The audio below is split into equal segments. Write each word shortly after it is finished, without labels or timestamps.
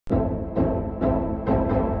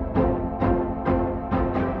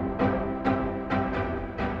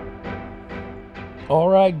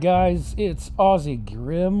Alright guys, it's Aussie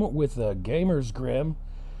Grim with the Gamer's Grim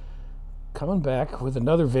coming back with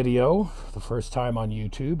another video for the first time on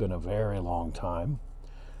YouTube in a very long time.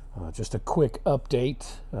 Just a quick update.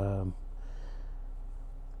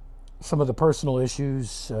 Some of the personal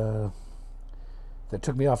issues that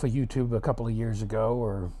took me off of YouTube a couple of years ago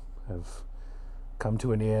or have come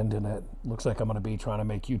to an end, and it looks like I'm going to be trying to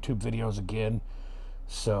make YouTube videos again.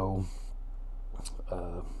 So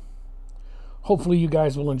hopefully you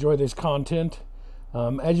guys will enjoy this content.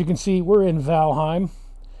 As you can see, we're in Valheim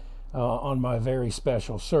on my very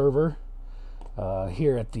special server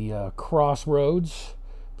here at the crossroads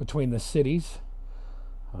between the cities.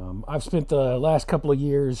 I've spent the last couple of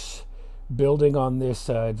years building on this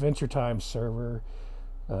Adventure Time server,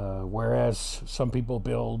 whereas some people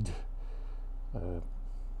build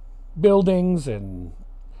buildings and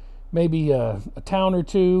maybe a town or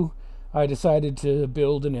two. I decided to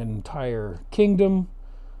build an entire kingdom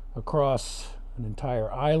across an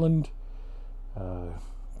entire island,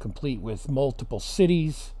 complete with multiple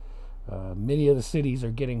cities. Many of the cities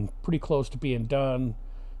are getting pretty close to being done.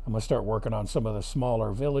 I'm going to start working on some of the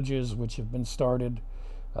smaller villages which have been started.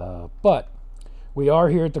 But we are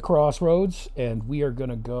here at the crossroads, and we are going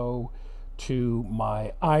to go to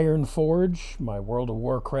my Iron Forge, my World of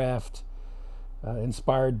Warcraft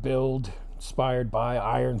inspired build, inspired by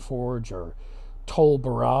Iron Forge, or Tol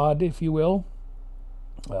Barad, if you will,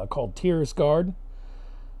 called Tirisgard.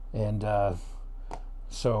 And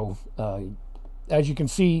so as you can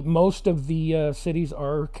see, most of the cities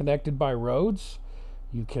are connected by roads.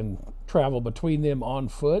 You can travel between them on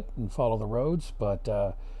foot and follow the roads,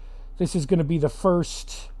 but this is going to be the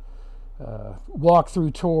first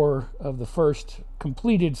walkthrough tour of the first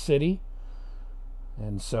completed city.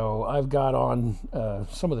 And so I've got on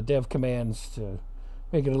some of the dev commands to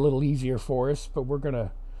make it a little easier for us, but we're going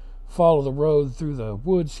to follow the road through the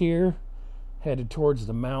woods here, headed towards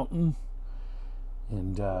the mountain.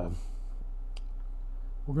 And we're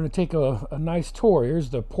going to take a nice tour. Here's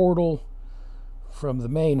the portal from the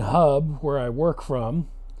main hub where I work from,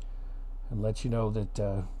 and let you know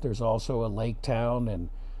that there's also a lake town and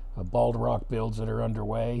Bald Rock builds that are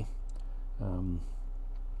underway.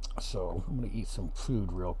 So I'm going to eat some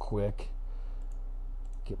food real quick,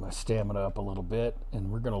 get my stamina up a little bit,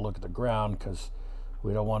 and we're going to look at the ground because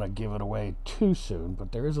we don't want to give it away too soon.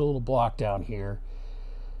 But there is a little block down here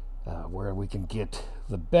where we can get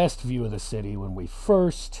the best view of the city when we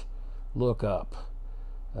first look up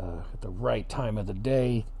at the right time of the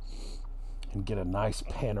day and get a nice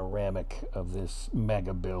panoramic of this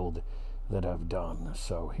mega build that I've done.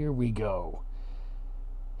 So here we go.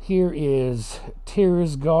 Here is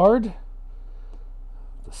Tirisgard,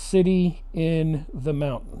 the city in the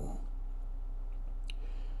mountain.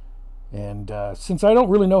 And since I don't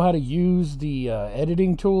really know how to use the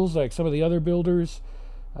editing tools like some of the other builders,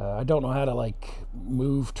 I don't know how to like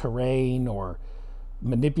move terrain or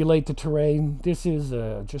manipulate the terrain. This is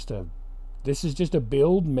just a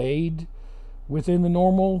build made within the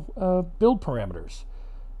normal build parameters.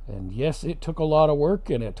 And yes, it took a lot of work,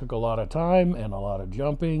 and it took a lot of time, and a lot of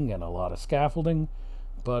jumping, and a lot of scaffolding,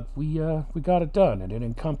 but we got it done. And it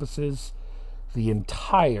encompasses the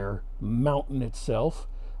entire mountain itself,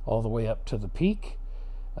 all the way up to the peak,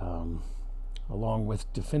 along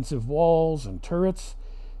with defensive walls and turrets.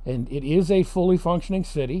 And it is a fully functioning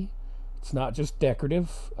city. It's not just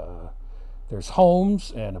decorative. There's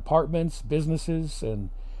homes and apartments, businesses, and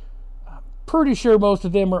pretty sure most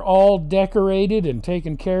of them are all decorated and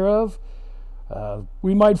taken care of.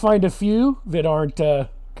 We might find a few that aren't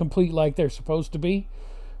complete like they're supposed to be,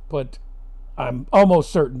 but I'm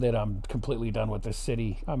almost certain that I'm completely done with this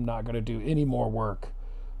city. I'm not going to do any more work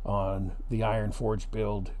on the Iron Forge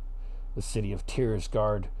build, the city of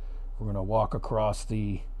Tirisgard. We're going to walk across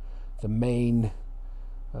the main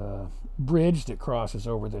bridge that crosses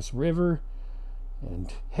over this river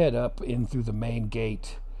and head up in through the main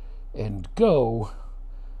gate and go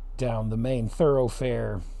down the main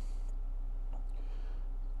thoroughfare,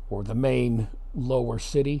 or the main lower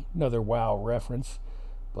city, another WoW reference.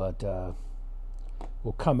 But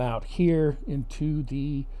we'll come out here into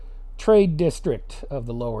the trade district of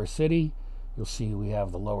the lower city. You'll see we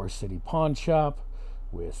have the lower city pawn shop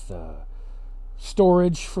with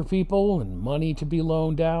storage for people and money to be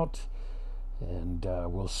loaned out. And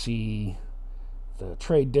we'll see the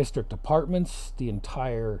trade district apartments. The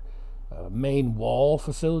entire main wall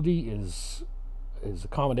facility is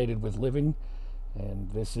accommodated with living,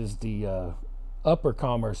 and this is the upper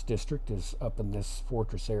commerce district is up in this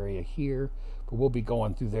fortress area here, but we'll be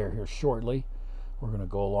going through there here shortly. We're going to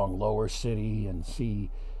go along lower city and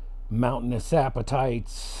see mountainous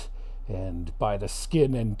appetites and by the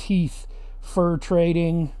skin and teeth fur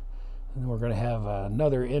trading. And we're going to have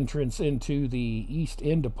another entrance into the East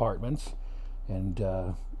End apartments, and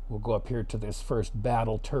we'll go up here to this first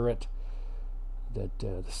battle turret that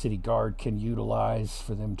the city guard can utilize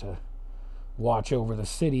for them to watch over the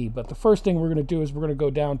city. But the first thing we're going to do is we're going to go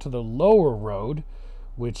down to the lower road,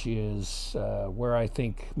 which is where I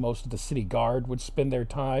think most of the city guard would spend their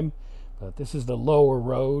time. But this is the lower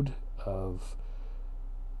road of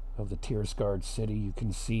the Tierskard city. You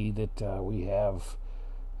can see that we have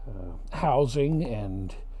housing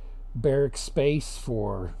and barrack space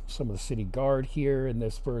for some of the city guard here in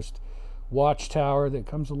this first watchtower that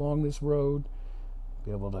comes along this road.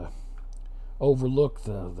 Be able to overlook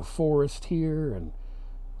the forest here and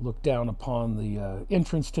look down upon the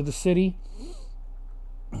entrance to the city.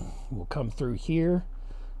 We'll come through here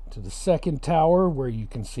to the second tower, where you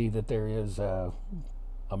can see that there is a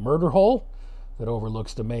murder hole that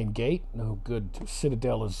overlooks the main gate. No good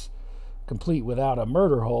citadel is complete without a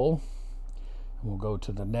murder hole. And we'll go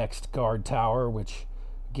to the next guard tower, which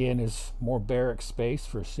again is more barrack space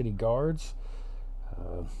for city guards.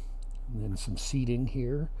 And then some seating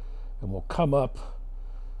here. And we'll come up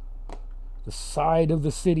the side of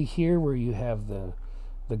the city here, where you have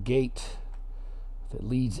the gate that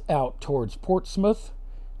leads out towards Portsmouth.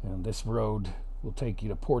 And this road will take you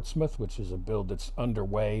to Portsmouth, which is a build that's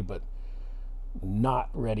underway but not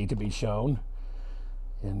ready to be shown.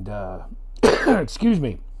 And excuse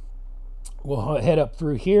me, we'll head up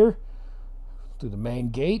through here through the main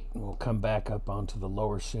gate, and we'll come back up onto the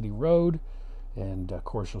lower city road. And of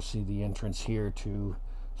course you'll see the entrance here to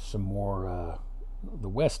some more the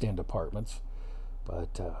West End apartments.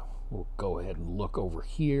 But we'll go ahead and look over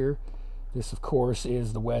here. This of course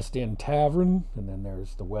is the West End Tavern, and then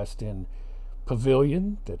there's the West End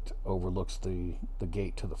Pavilion that overlooks the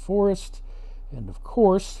gate to the forest. And of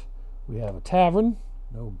course we have a tavern.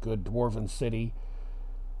 No good dwarven city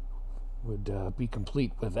would be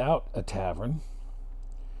complete without a tavern.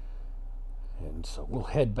 And so we'll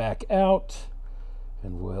head back out,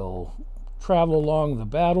 and we'll travel along the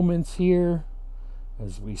battlements here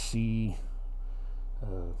as we see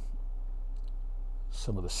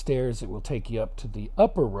some of the stairs that will take you up to the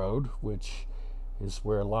upper road, which is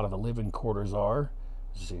where a lot of the living quarters are.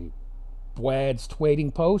 This is a Bwad's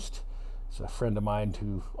waiting post. It's a friend of mine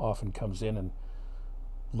who often comes in and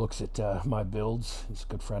looks at my builds. He's a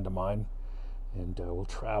good friend of mine. And we'll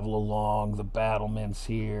travel along the battlements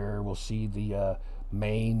here. We'll see the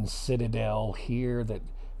main citadel here that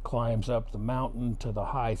climbs up the mountain to the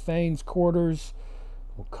High Thanes quarters.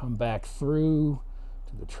 We'll come back through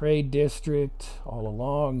to the trade district all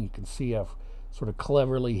along. You can see I've sort of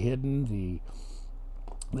cleverly hidden the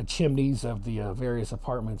chimneys of the various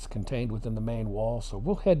apartments contained within the main wall. So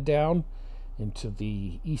we'll head down into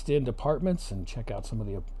the East End apartments and check out some of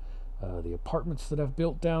the apartments that I've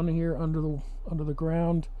built down here under the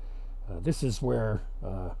ground. This is where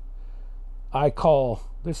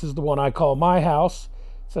this is the one I call my house.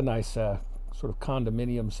 It's a nice sort of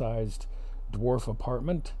condominium-sized dwarf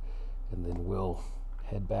apartment. And then we'll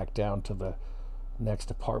head back down to the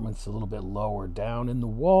next apartments a little bit lower down in the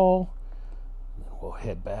wall. And then we'll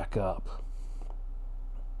head back up.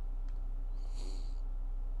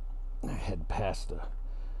 Head past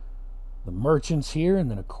the merchants here, and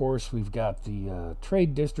then of course we've got the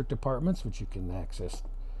trade district apartments, which you can access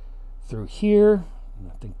through here.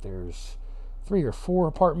 And I think there's 3 or 4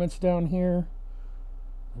 apartments down here,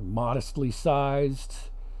 modestly sized,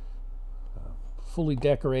 fully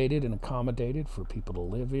decorated and accommodated for people to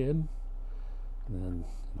live in. And then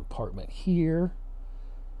an apartment here.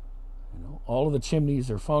 You know, all of the chimneys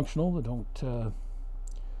are functional. They don't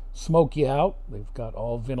smoke you out. They've got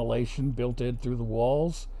all ventilation built in through the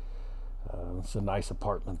walls. It's a nice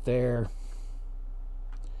apartment there.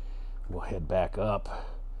 We'll head back up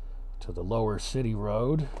to the lower city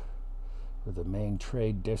road, or the main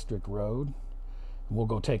trade district road. And we'll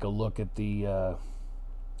go take a look at the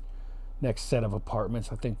next set of apartments.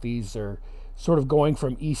 I think these are sort of going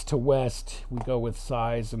from east to west. We go with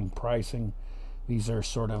size and pricing. These are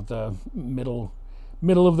sort of the middle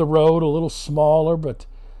of the road, a little smaller, but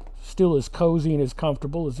still as cozy and as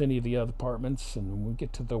comfortable as any of the other apartments. And when we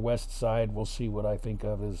get to the west side, we'll see what I think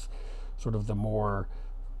of as sort of the more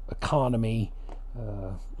economy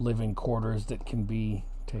living quarters that can be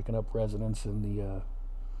taken up residence in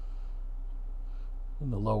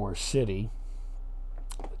the lower city.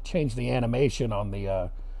 Change the animation on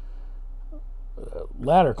the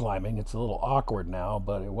ladder climbing. It's a little awkward now,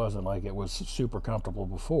 but it wasn't like it was super comfortable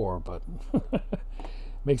before, but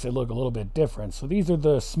makes it look a little bit different. So these are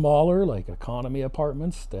the smaller, like economy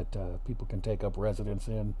apartments that people can take up residence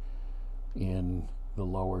in. in the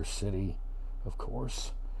lower city, of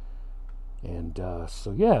course. And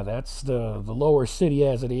so yeah, that's the lower city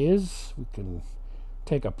as it is. We can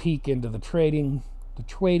take a peek into the trading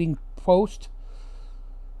post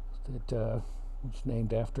that was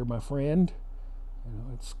named after my friend.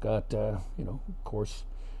 It's got of course,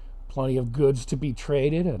 plenty of goods to be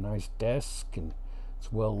traded. A nice desk, and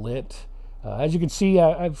it's well lit. As you can see,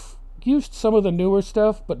 I've used some of the newer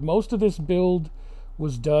stuff, but most of this build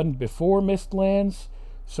was done before Mistlands,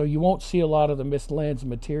 so you won't see a lot of the Mistlands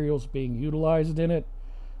materials being utilized in it.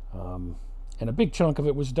 And a big chunk of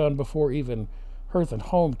it was done before even Hearth and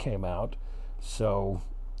Home came out, so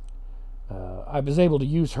I was able to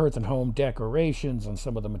use Hearth and Home decorations on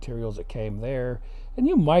some of the materials that came there, and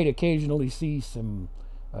you might occasionally see some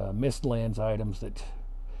Mistlands items that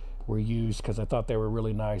were used because I thought they were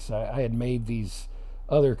really nice. I had made these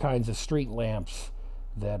other kinds of street lamps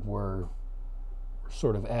that were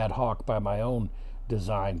sort of ad hoc by my own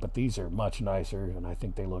design, but these are much nicer, and I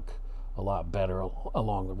think they look a lot better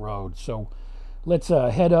along the road. So let's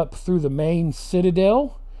head up through the main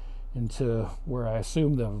citadel into where I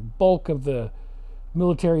assume the bulk of the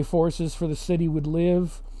military forces for the city would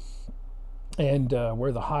live, and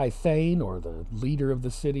where the High Thane, or the leader of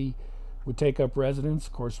the city, would take up residence.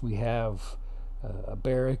 Of course, we have a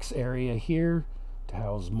barracks area here to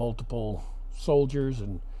house multiple soldiers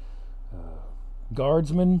and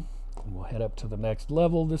guardsmen. And we'll head up to the next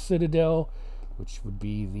level of the citadel, which would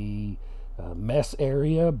be the mess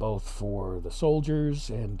area, both for the soldiers,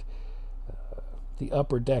 and the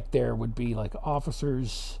upper deck there would be like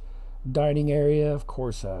officers' dining area. Of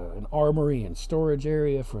course, an armory and storage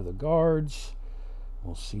area for the guards.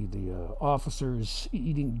 We'll see the officers'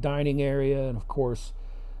 dining area, and of course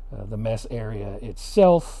the mess area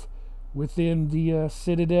itself within the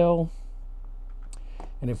citadel.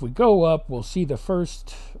 And if we go up, we'll see the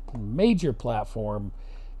first major platform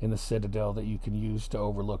in the citadel that you can use to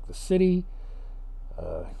overlook the city.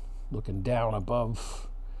 Looking down above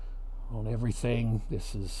on everything,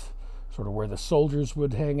 this is sort of where the soldiers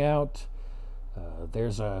would hang out.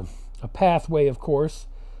 There's a pathway, of course,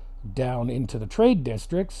 down into the trade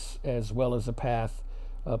districts, as well as a path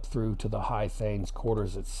up through to the High Thane's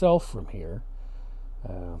quarters itself from here.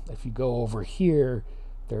 If you go over here,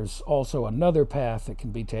 there's also another path that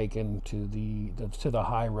can be taken to the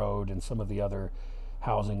high road and some of the other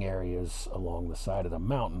housing areas along the side of the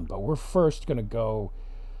mountain. But we're first going to go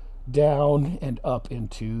down and up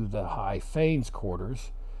into the High Thane's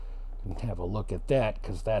quarters and have a look at that,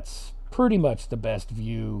 because that's pretty much the best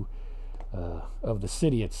view of the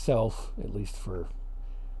city itself, at least from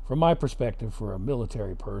my perspective, for a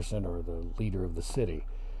military person or the leader of the city.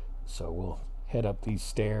 So we'll head up these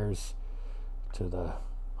stairs to the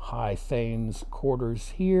High Thane's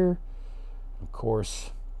quarters here. Of course,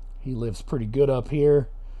 he lives pretty good up here.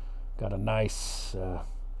 Got a nice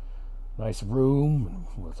room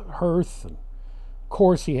with a hearth, and of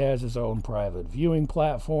course he has his own private viewing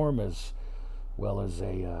platform, as well as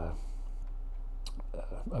a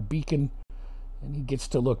beacon, and he gets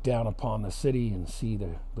to look down upon the city and see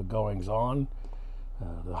the goings on.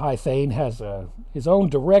 The High Thane has his own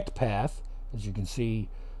direct path, as you can see,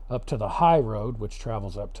 up to the high road, which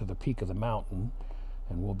travels up to the peak of the mountain,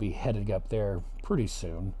 and we'll be heading up there pretty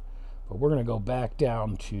soon. But we're going to go back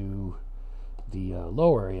down to the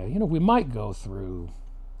lower area. We might go through.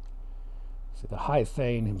 See, the High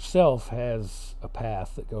Thane himself has a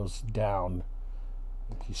path that goes down,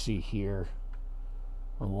 if you see here,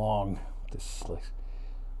 along this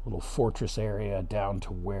little fortress area down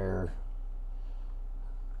to where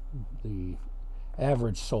the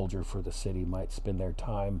average soldier for the city might spend their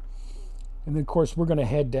time. And then, of course, we're going to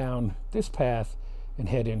head down this path and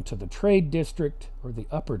head into the trade district, or the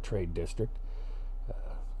upper trade district.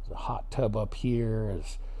 There's a hot tub up here,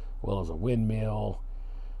 as well as a windmill,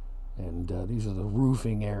 and these are the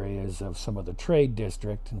roofing areas of some of the trade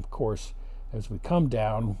district. And of course, as we come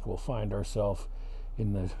down, we'll find ourselves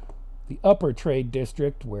in the upper trade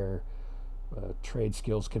district, where trade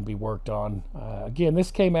skills can be worked on. Again,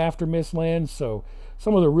 this came after Mistlands, so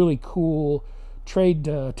some of the really cool trade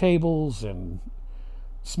tables and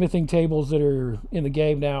smithing tables that are in the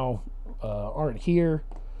game now aren't here.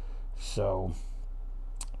 So,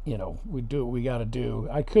 we do what we got to do.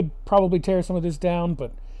 I could probably tear some of this down,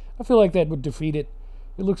 but I feel like that would defeat it.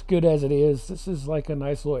 It looks good as it is. This is like a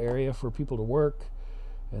nice little area for people to work.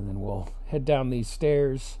 And then we'll head down these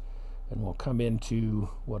stairs, and we'll come into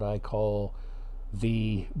what I call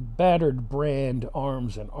the Battered Brand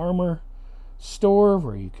Arms and Armor store,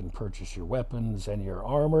 where you can purchase your weapons and your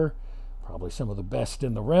armor. Probably some of the best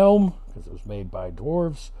in the realm, because it was made by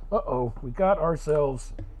dwarves. We got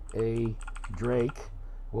ourselves a drake.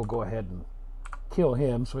 We'll go ahead and kill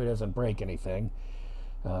him so he doesn't break anything.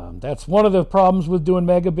 That's one of the problems with doing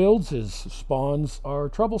mega builds, is spawns are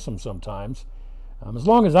troublesome sometimes. As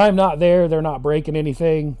long as I'm not there, they're not breaking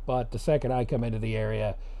anything, but the second I come into the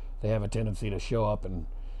area, they have a tendency to show up and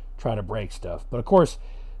try to break stuff. But of course,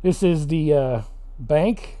 this is the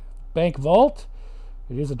bank vault.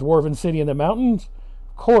 It is a dwarven city in the mountains.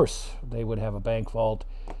 Of course, they would have a bank vault.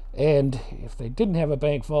 And if they didn't have a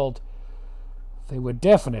bank vault, they would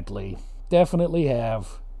definitely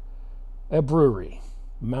have a brewery,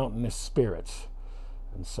 Mountainous Spirits.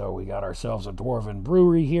 And so we got ourselves a dwarven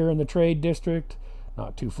brewery here in the trade district,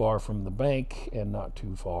 not too far from the bank and not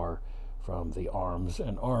too far from the arms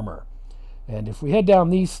and armor. And if we head down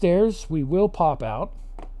these stairs, we will pop out,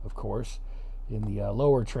 of course, in the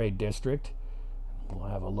lower trade district. We'll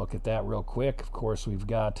have a look at that real quick. Of course, we've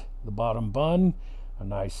got the bottom bun, a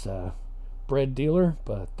nice bread dealer,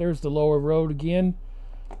 but there's the lower road again,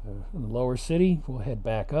 in the lower city. We'll head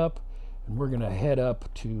back up, and we're going to head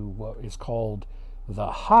up to what is called the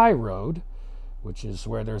high road, which is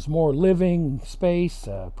where there's more living space,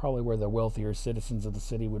 probably where the wealthier citizens of the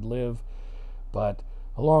city would live. But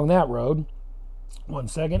along that road, one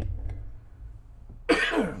second,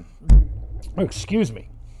 excuse me,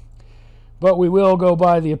 but we will go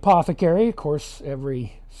by the apothecary. Of course,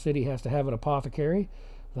 every city has to have an apothecary,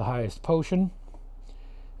 the highest potion.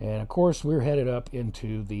 And of course, we're headed up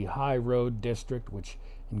into the high road district, which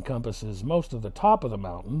encompasses most of the top of the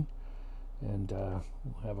mountain. And we'll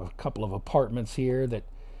have a couple of apartments here that,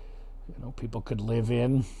 you know, people could live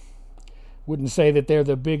in. Wouldn't say that they're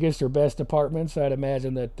the biggest or best apartments. I'd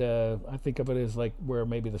imagine that I think of it as like where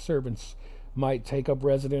maybe the servants might take up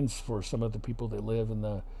residence for some of the people that live in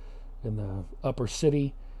the upper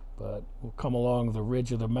city. But we'll come along the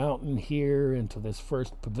ridge of the mountain here into this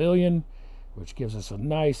first pavilion, which gives us a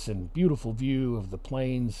nice and beautiful view of the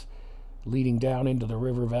plains leading down into the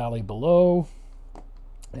river valley below.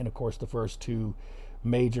 And of course, the first two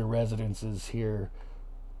major residences here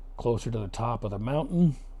closer to the top of the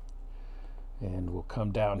mountain. And we'll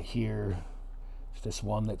come down here. It's this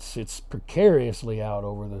one that sits precariously out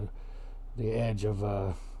over the edge of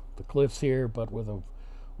the cliffs here, but with a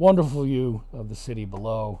wonderful view of the city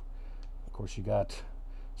below. Of course, you got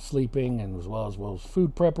sleeping and as well as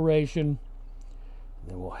food preparation.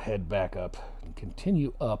 And then we'll head back up and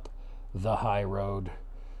continue up the high road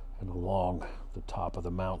and along the top of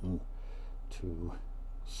the mountain to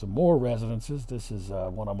some more residences. This is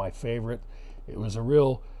one of my favorite. It was a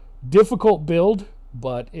real difficult build,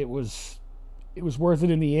 but it was worth it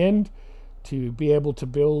in the end to be able to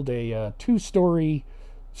build a two-story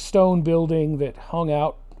stone building that hung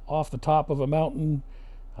out off the top of a mountain.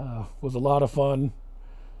 Was a lot of fun.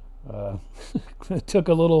 It took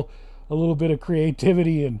a little bit of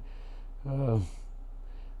creativity and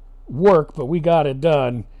work, but we got it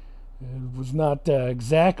done. It was not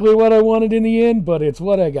exactly what I wanted in the end, but it's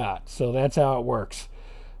what I got. So that's how it works.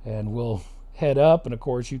 And we'll head up, and of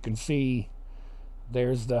course you can see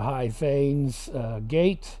there's the High Thanes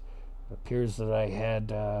gate. It appears that I had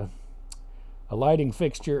a lighting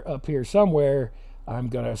fixture up here somewhere. I'm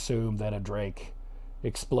going to assume that a drake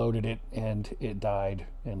exploded it and it died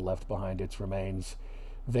and left behind its remains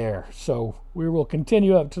there. So we will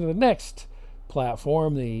continue up to the next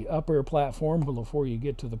platform, the upper platform, before you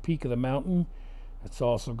get to the peak of the mountain. It's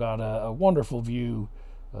also got a wonderful view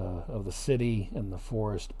of the city and the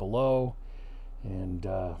forest below. And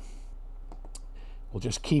we'll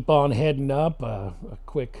just keep on heading up, a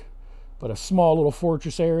quick but a small little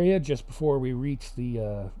fortress area just before we reach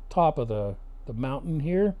the top of the mountain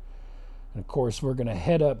here. And of course, we're going to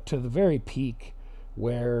head up to the very peak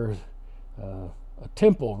where a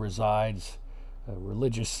temple resides, a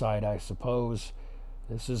religious site, I suppose.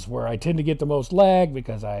 This is where I tend to get the most lag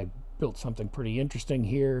because I built something pretty interesting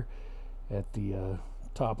here at the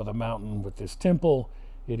top of the mountain with this temple.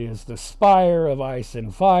 It is the Spire of Ice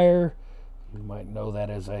and Fire. You might know that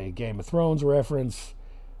as a Game of Thrones reference.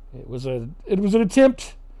 It was an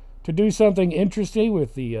attempt to do something interesting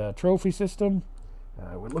with the trophy system.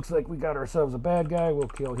 It looks like we got ourselves a bad guy. We'll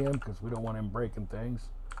kill him because we don't want him breaking things.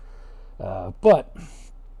 But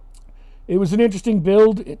it was an interesting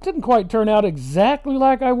build. It didn't quite turn out exactly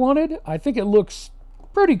like I wanted. I think it looks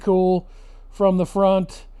pretty cool from the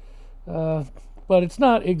front. But it's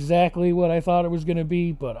not exactly what I thought it was going to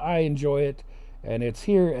be, but I enjoy it. And it's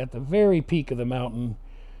here at the very peak of the mountain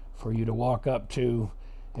for you to walk up to.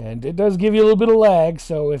 And it does give you a little bit of lag,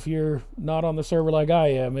 so if you're not on the server like I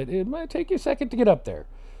am, it might take you a second to get up there.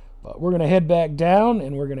 But we're going to head back down,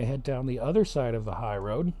 and we're going to head down the other side of the high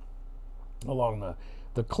road, along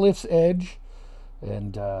the cliff's edge.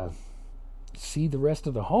 and see the rest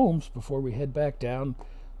of the homes before we head back down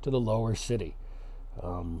to the lower city.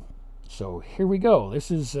 So here we go. This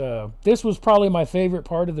was probably my favorite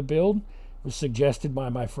part of the build. It was suggested by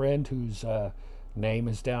my friend whose name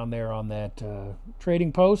is down there on that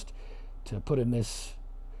trading post, to put in this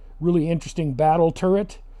really interesting battle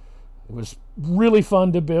turret. It was really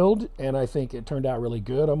fun to build, and I think it turned out really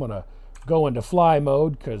good. I'm going to go into fly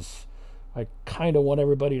mode because I kind of want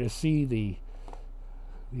everybody to see the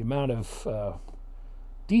amount of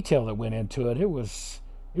detail that went into it. It was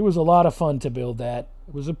a lot of fun to build that.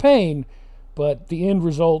 It was a pain, but the end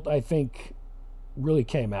result, I think, really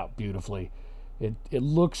came out beautifully. It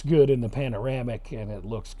looks good in the panoramic, and it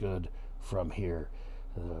looks good from here.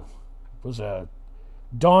 It was a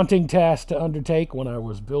daunting task to undertake when I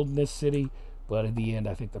was building this city, but in the end,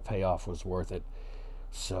 I think the payoff was worth it.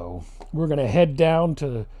 So we're going to head down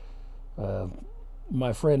to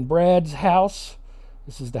my friend Brad's house.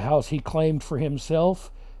 This is the house he claimed for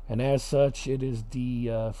himself, and as such, it is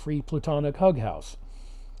the Free Plutonic Hug House.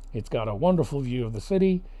 It's got a wonderful view of the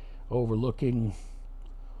city, overlooking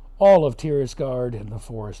all of Tirisgard and the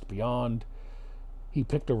forest beyond. He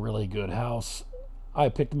picked a really good house. I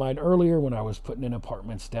picked mine earlier when I was putting in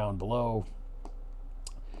apartments down below,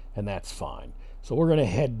 and that's fine. So we're going to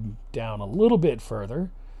head down a little bit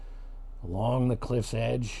further along the cliff's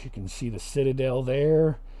edge. You can see the citadel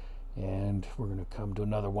there, and we're going to come to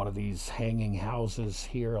another one of these hanging houses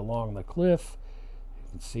here along the cliff.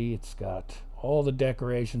 You can see it's got all the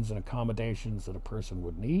decorations and accommodations that a person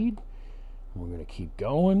would need. We're going to keep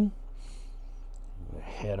going. I'm going to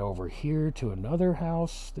head over here to another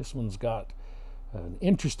house. This one's got an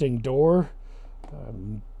interesting door.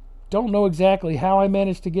 Don't know exactly how I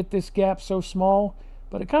managed to get this gap so small,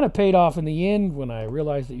 but it kind of paid off in the end when I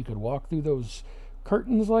realized that you could walk through those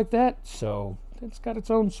curtains like that. So it's got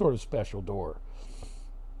its own sort of special door.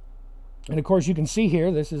 And of course, you can see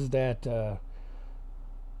here, this is that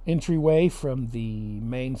entryway from the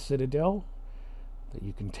main citadel that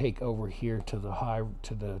you can take over here to the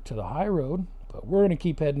high road. But we're going to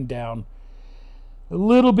keep heading down a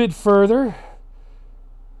little bit further.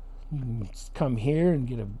 You can come here and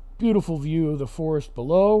get a beautiful view of the forest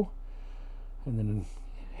below, and then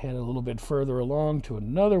head a little bit further along to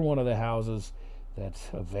another one of the houses that's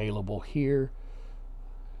available here.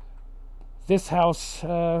 This house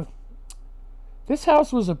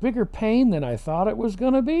was a bigger pain than I thought it was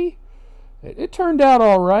going to be. It turned out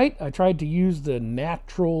all right. I tried to use the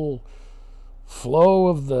natural flow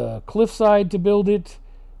of the cliffside to build it.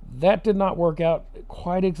 That did not work out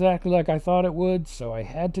quite exactly like I thought it would, so I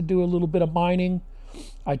had to do a little bit of mining.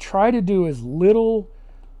 I try to do as little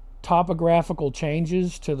topographical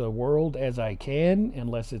changes to the world as I can,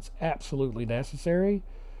 unless it's absolutely necessary.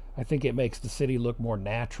 I think it makes the city look more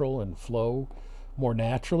natural and flow more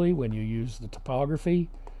naturally when you use the topography.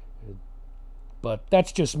 But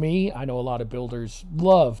that's just me. I know a lot of builders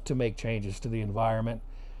love to make changes to the environment,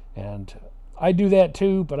 and I do that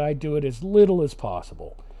too, but I do it as little as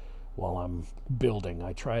possible while I'm building.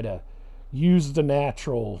 I try to use the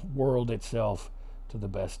natural world itself to the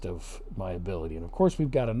best of my ability. And of course, we've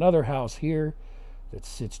got another house here that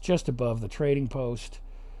sits just above the trading post.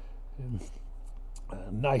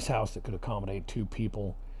 A nice house that could accommodate 2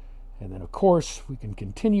 people. And then of course, we can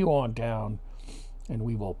continue on down, and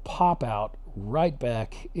we will pop out right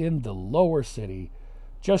back in the lower city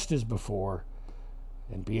just as before,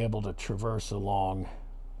 and be able to traverse along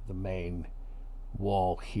the main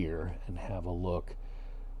wall here and have a look.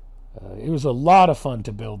 It was a lot of fun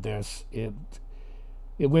to build this. It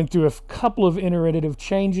went through a couple of iterative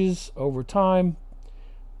changes over time,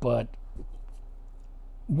 but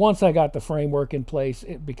once I got the framework in place,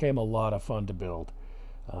 it became a lot of fun to build.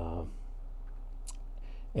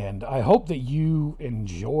 And I hope that you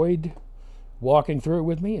enjoyed walking through it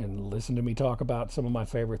with me and listen to me talk about some of my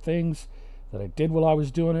favorite things that I did while I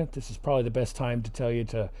was doing it. This is probably the best time to tell you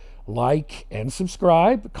to like and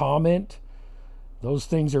subscribe, comment. Those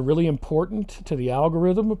things are really important to the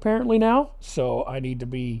algorithm apparently now, so I need to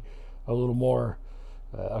be a little more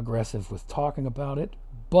aggressive with talking about it.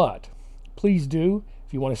 But please do,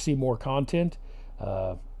 if you want to see more content.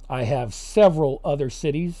 I have several other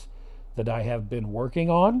cities that I have been working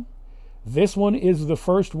on. This one is the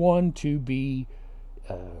first one to be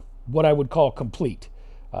what I would call complete.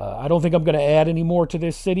 I don't think I'm going to add any more to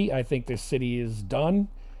this city. I think this city is done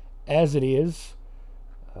as it is.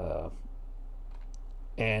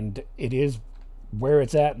 And it is where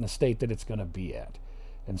it's at in the state that it's going to be at.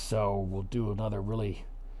 And so we'll do another really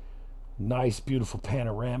nice, beautiful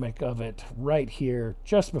panoramic of it right here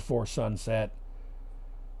just before sunset.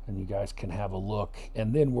 and you guys can have a look.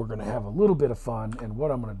 And then we're going to have a little bit of fun. And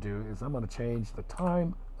what I'm going to do is I'm going to change the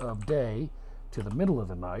time of day to the middle of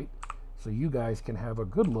the night so you guys can have a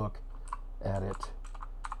good look at it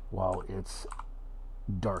while it's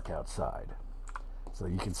dark outside. So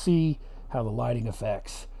you can see how the lighting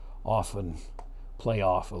effects often play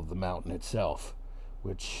off of the mountain itself,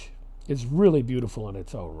 which is really beautiful in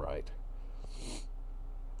its own right.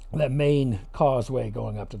 That main causeway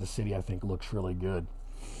going up to the city, I think, looks really good.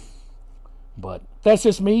 But that's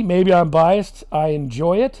just me. Maybe I'm biased. I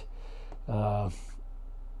enjoy it because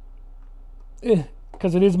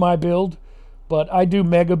it is my build. But I do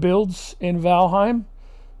mega builds in Valheim,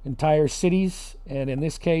 entire cities. And in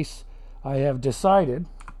this case, I have decided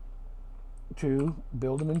to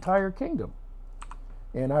build an entire kingdom.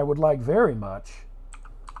 And I would like very much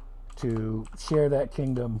to share that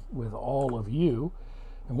kingdom with all of you.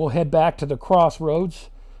 And we'll head back to the crossroads,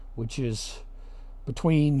 which is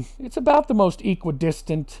between, it's about the most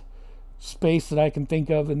equidistant space that I can think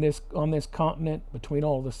of in on this continent between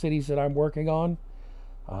all the cities that I'm working on.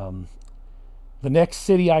 The next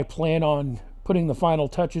city I plan on putting the final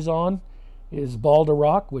touches on is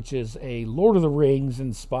Balderrock, which is a Lord of the Rings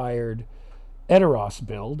inspired Edoras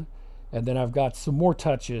build. And then I've got some more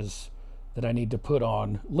touches that I need to put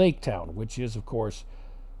on Lake Town, which is, of course,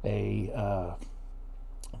 a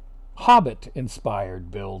Hobbit inspired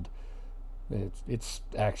build. It's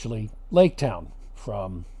actually Lake Town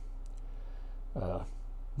from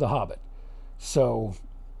The Hobbit. So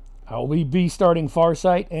I'll be starting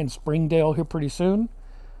Farsight and Springdale here pretty soon.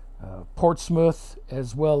 Portsmouth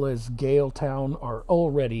as well as Galetown are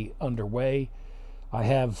already underway. I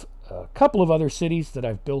have a couple of other cities that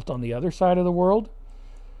I've built on the other side of the world,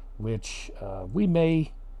 which we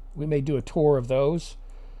may do a tour of those.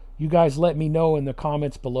 You guys let me know in the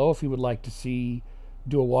comments below if you would like to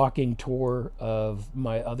do a walking tour of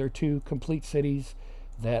my other two complete cities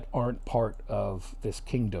that aren't part of this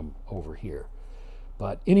kingdom over here.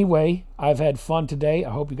 But anyway, I've had fun today.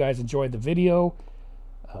 I hope you guys enjoyed the video.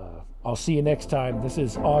 I'll see you next time. This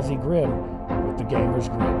is Aussie Grim with the Gamer's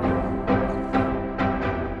Grim.